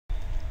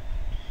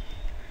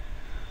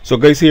So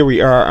guys, here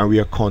we are, and we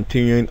are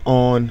continuing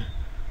on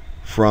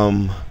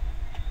from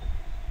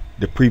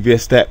the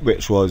previous step,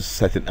 which was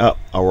setting up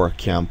our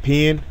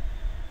campaign.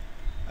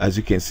 As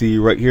you can see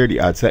right here,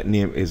 the ad set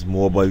name is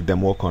Mobile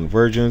Demo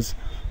Conversions.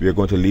 We are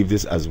going to leave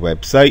this as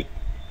website.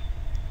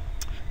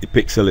 The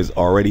pixel is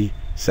already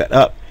set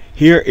up.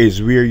 Here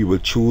is where you will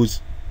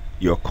choose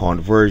your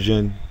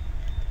conversion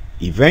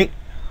event.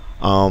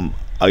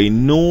 I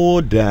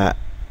know that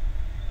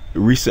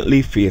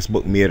recently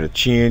Facebook made a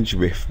change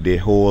with the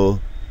whole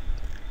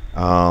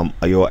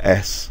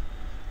iOS,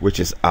 which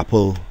is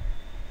Apple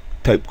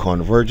type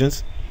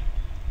convergence.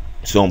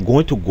 So I'm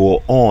going to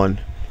go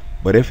on,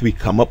 but if we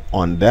come up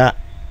on that,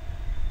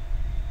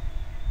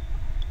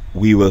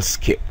 we will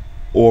skip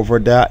over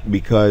that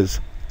because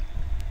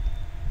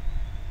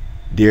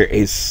there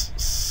is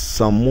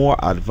some more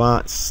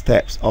advanced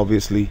steps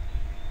obviously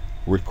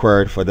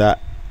required for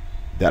that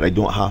I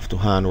don't have to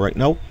hand right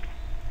now.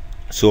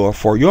 So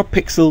for your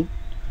Pixel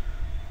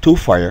 2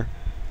 Fire,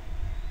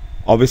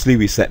 obviously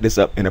we set this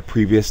up in a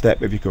previous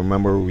step. If you can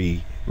remember,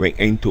 we went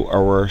into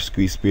our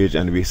squeeze page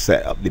and we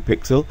set up the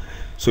pixel.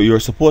 So you're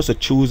supposed to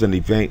choose an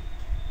event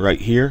right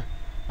here.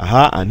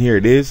 And here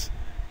it is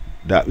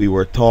that we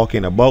were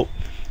talking about.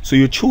 So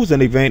you choose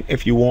an event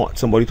if you want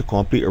somebody to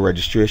complete a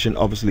registration,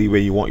 obviously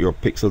when you want your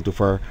Pixel to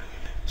Fire,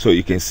 so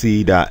you can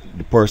see that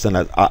the person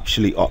has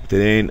actually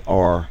opted in,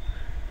 or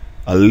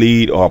a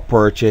lead or a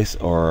purchase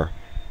or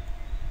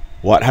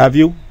what have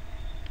you.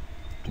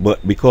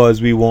 But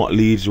because we want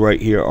leads right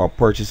here or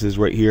purchases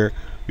right here,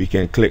 we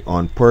can click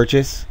on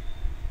purchase,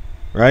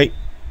 right?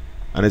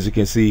 And as you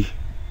can see,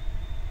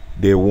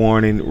 they're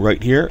warning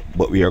right here,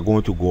 but we are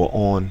going to go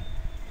on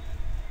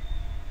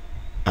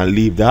and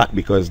leave that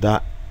because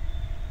that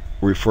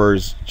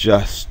refers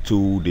just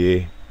to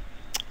the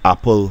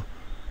Apple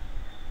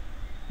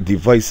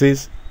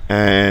devices.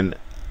 And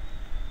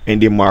in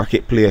the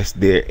marketplace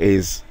there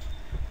is,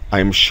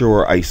 I'm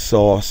sure I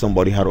saw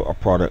somebody had a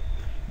product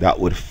that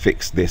would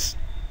fix this.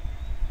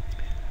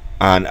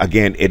 And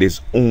again, it is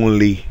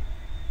only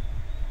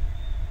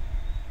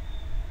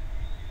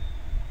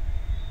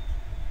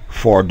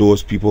for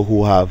those people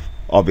who have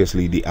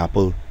obviously the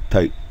Apple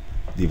type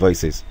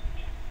devices.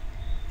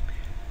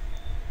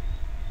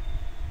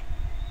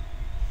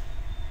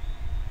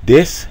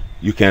 This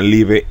you can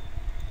leave it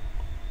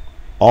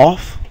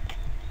off.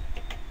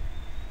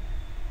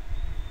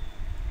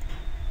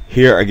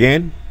 Here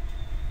again,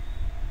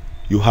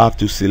 you have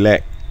to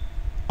select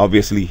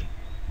obviously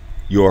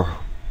your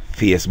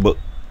Facebook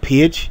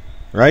page,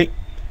 right?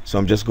 So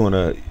I'm just going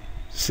to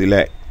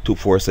select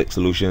 246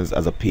 Solutions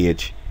as a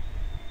page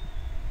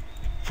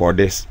for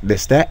this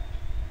step.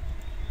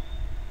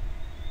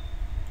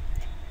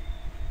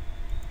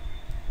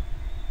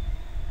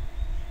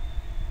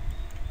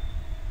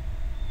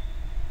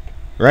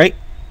 Right?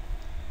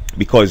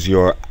 Because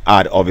your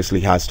ad obviously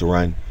has to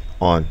run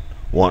on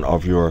one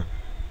of your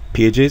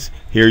pages.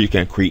 Here you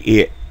can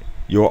create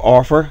your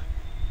offer,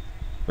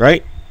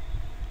 right?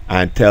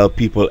 And tell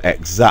people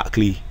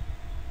exactly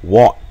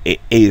what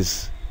it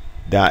is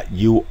that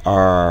you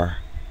are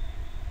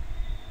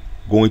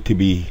going to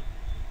be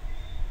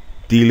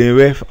dealing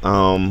with.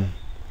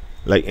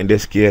 Like in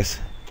this case,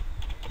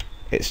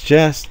 it's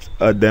just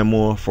a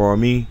demo for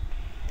me,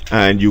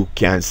 and you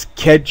can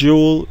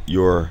schedule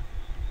your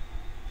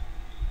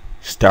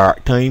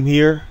start time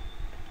here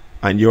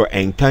and your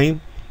end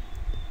time.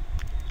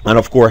 And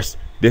of course,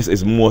 this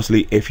is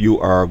mostly if you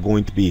are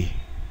going to be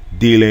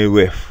dealing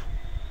with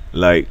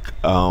like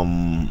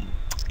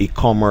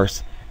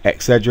e-commerce,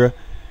 etc.,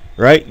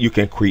 right? You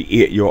can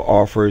create your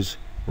offers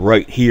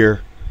right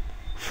here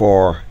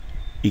for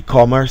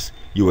e-commerce.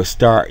 You will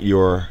start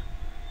your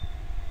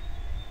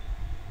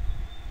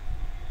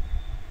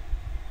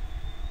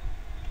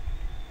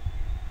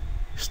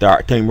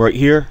start time right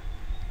here,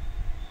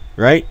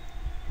 right?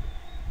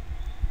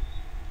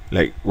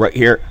 Like right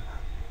here,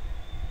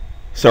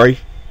 sorry,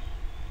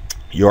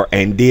 your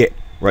end date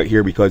right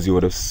here, because you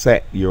would have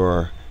set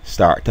your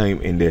start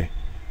time in the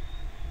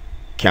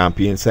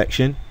campaign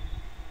section,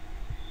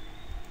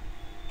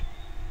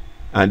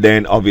 and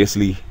then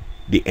obviously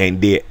the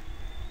end date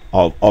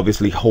of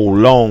obviously how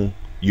long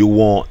you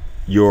want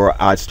your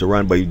ads to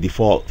run. By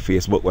default,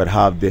 Facebook would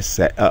have this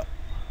set up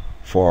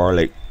for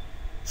like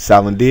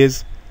 7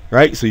 days,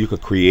 right? So you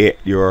could create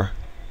your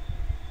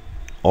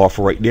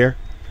offer right there.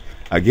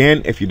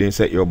 Again, if you didn't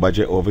set your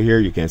budget over here,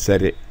 you can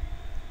set it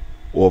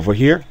over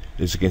here.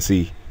 As you can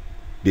see,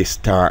 the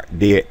start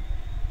date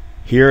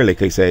here,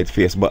 like I said,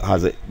 Facebook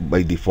has it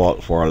by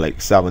default for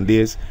like 7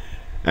 days,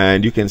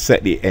 and you can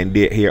set the end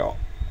date here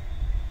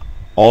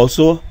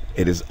also.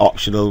 It is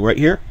optional right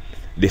here,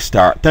 the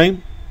start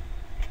time.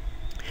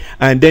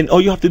 And then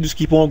all you have to do is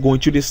keep on going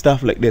through this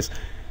stuff like this.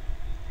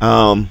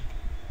 And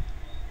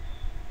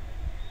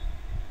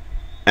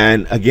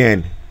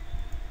again,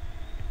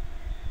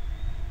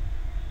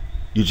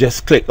 you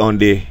just click on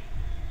the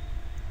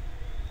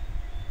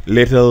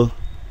little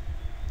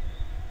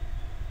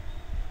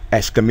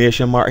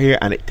exclamation mark here,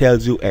 and it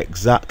tells you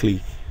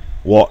exactly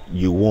what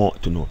you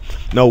want to know.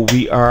 Now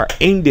we are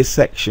in this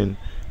section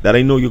that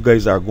I know you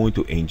guys are going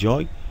to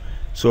enjoy.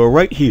 So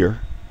right here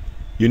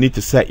you need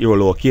to set your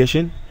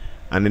location,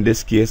 and in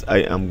this case I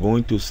am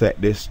going to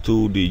set this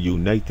to the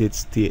United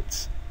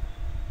States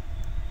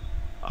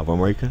of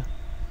America.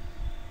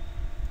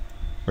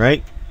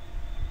 Right?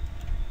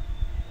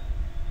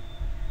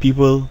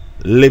 People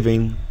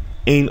living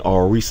in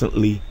or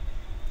recently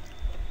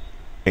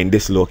in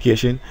this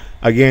location.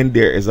 Again,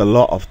 there is a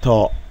lot of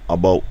talk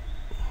about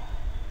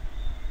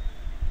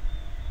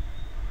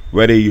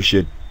whether you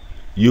should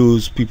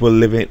use people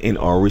living in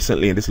or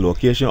recently in this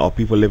location or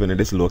people living in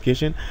this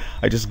location.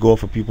 I just go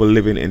for people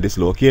living in this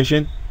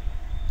location,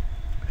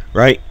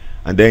 right?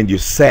 And then you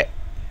set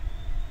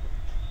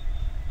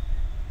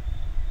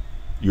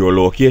your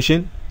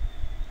location,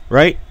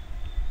 right?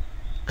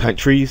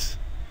 Countries,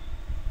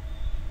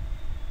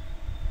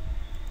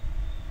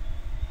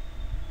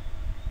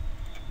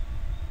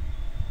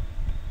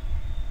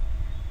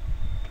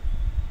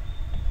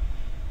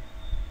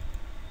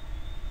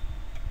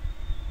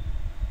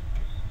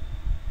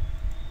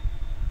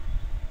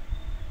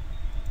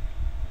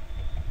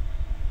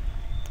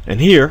 and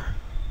here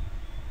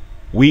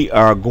we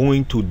are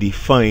going to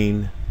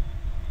define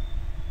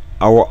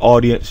our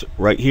audience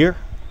right here.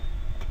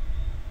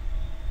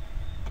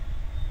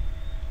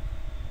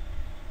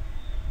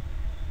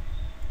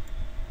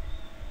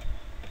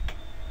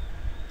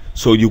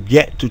 So you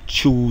get to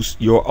choose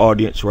your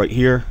audience right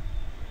here.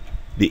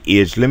 The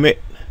age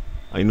limit,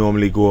 I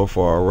normally go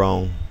for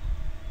around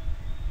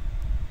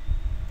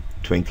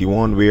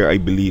 21, where I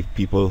believe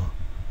people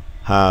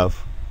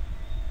have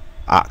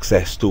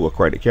access to a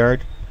credit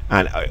card,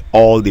 and it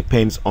all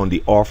depends on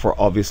the offer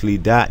obviously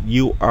that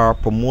you are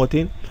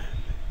promoting.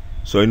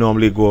 So I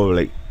normally go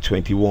like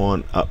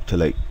 21 up to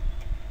like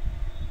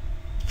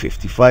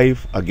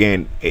 55.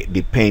 Again, it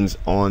depends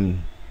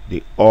on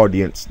the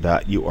audience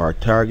that you are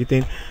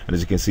targeting, and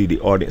as you can see,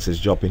 the audience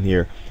is dropping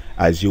here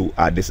as you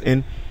add this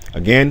in.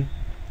 Again,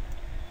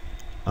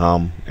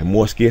 in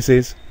most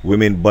cases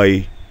women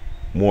buy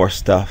more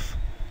stuff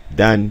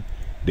than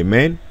the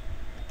men.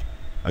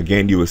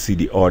 Again, you will see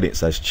the audience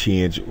has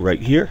changed right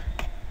here.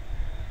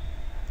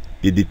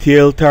 The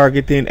detailed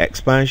targeting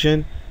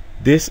expansion,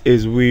 this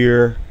is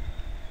where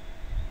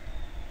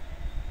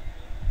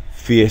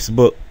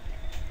Facebook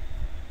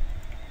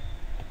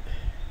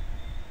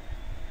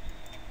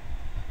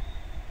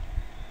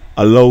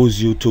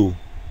allows you to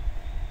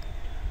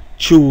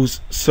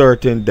choose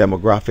certain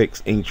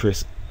demographics,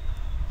 interests,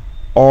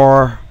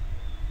 or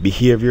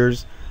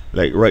behaviors.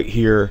 Like right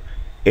here,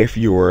 if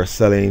you were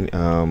selling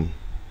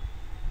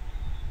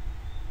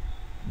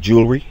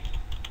jewelry,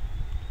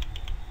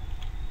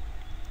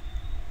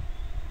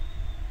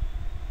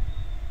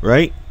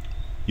 right,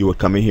 you would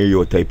come in here, you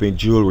would type in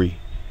jewelry,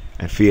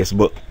 and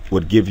Facebook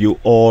would give you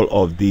all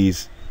of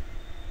these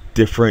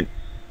different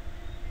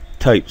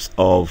types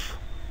of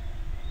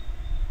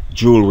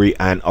jewelry,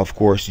 and of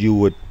course you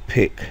would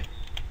pick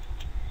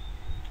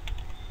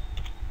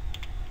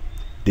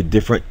the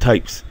different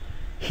types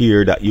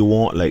here that you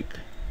want, like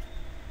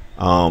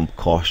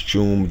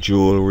costume,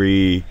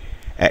 jewelry,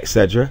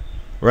 etc.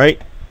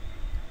 Right?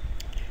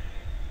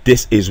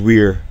 This is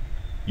where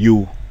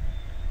you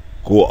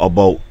go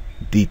about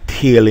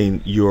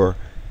detailing your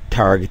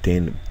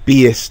targeting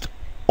based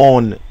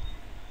on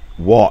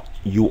what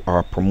you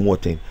are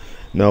promoting.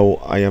 Now,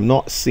 I am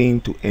not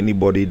saying to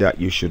anybody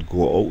that you should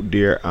go out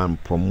there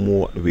and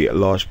promote weight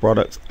loss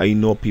products. I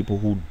know people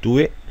who do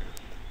it,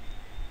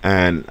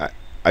 and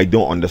I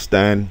don't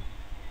understand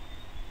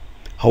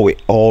how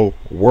it all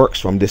works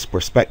from this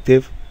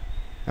perspective.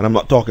 And I'm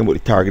not talking about the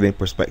targeting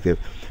perspective.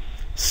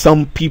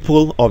 Some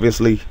people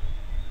obviously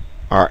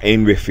are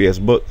in with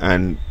Facebook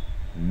and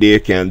they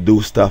can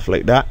do stuff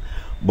like that,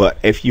 but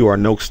if you are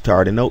now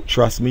starting out,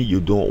 trust me,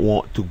 you don't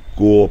want to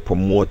go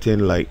promoting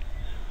like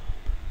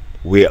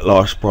weight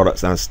loss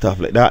products and stuff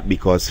like that,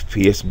 because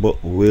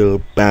Facebook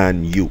will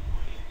ban you.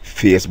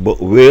 Facebook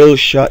will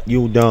shut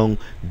you down.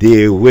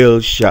 They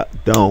will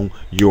shut down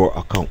your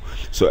account.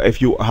 So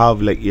if you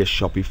have like a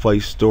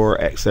Shopify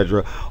store,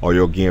 etc., or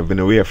you're giving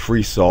away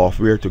free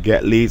software to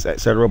get leads,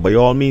 etc., by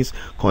all means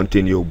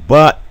continue,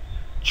 but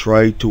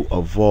try to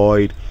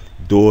avoid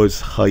those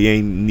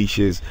high-end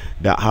niches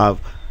that have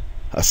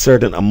a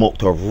certain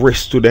amount of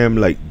risk to them,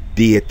 like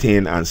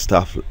dating and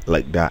stuff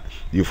like that.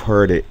 You've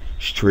heard it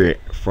straight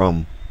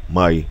from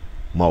my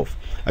mouth.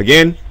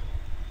 Again,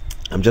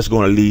 I'm just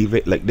going to leave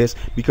it like this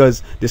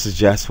because this is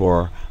just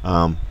for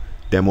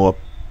demo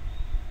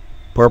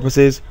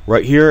purposes.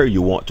 Right here,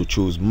 you want to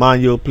choose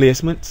manual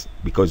placements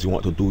because you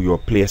want to do your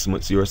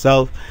placements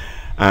yourself.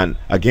 And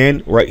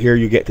again, right here,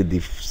 you get to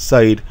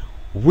decide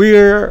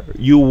where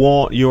you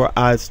want your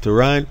ads to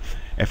run.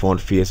 If on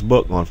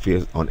Facebook,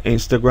 on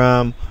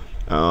Instagram,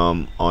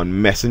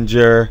 on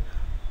Messenger,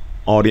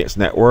 Audience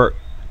Network.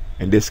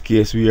 In this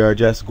case, we are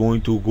just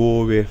going to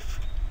go with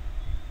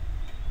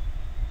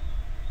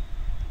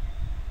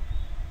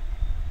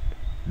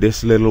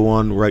this little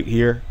one right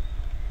here,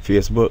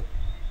 Facebook,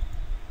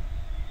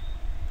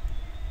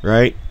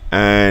 right?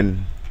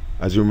 And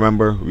as you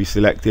remember, we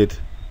selected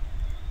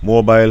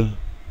mobile.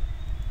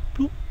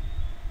 Boop.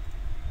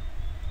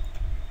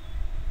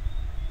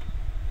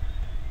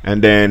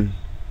 and then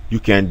you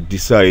can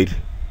decide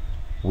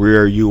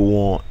where you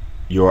want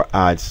your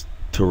ads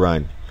to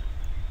run.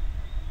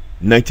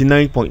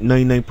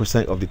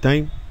 99.99% of the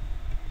time,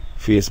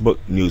 Facebook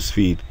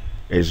newsfeed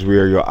is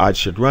where your ads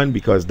should run,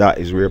 because that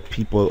is where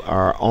people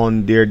are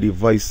on their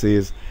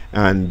devices,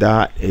 and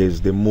that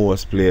is the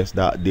most place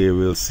that they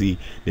will see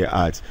their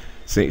ads.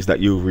 Since that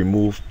you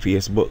remove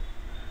Facebook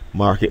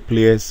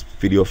Marketplace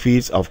video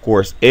feeds, of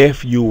course,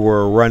 if you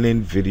were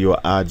running video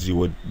ads, you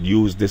would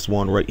use this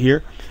one right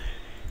here.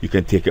 You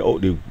can take it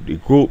out, the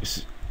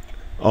groups,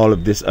 all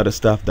of this other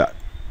stuff that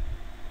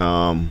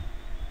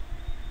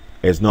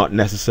is not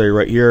necessary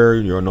right here.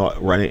 You're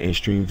not running in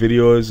stream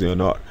videos, you're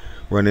not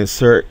running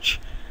search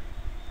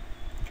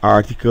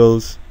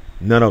articles,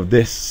 none of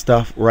this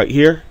stuff right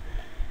here.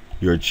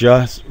 You're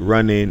just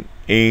running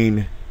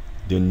in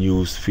the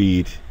news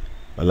feed,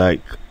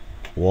 like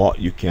what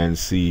you can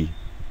see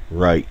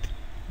right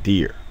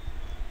there.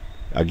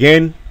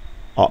 Again,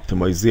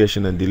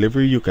 optimization and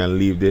delivery, you can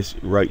leave this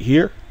right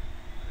here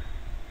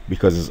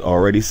because it's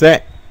already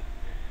set,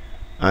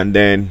 and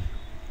then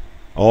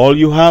all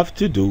you have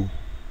to do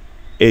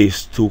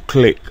is to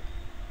click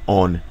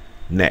on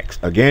next.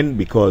 Again,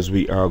 because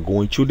we are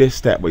going through this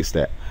step by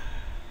step,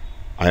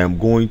 I am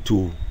going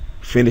to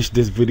finish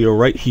this video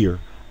right here,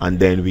 and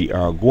then we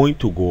are going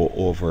to go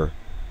over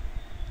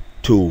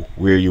to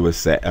where you will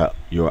set up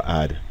your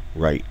ad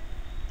right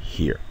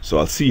here. So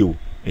I'll see you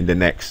in the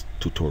next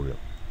tutorial.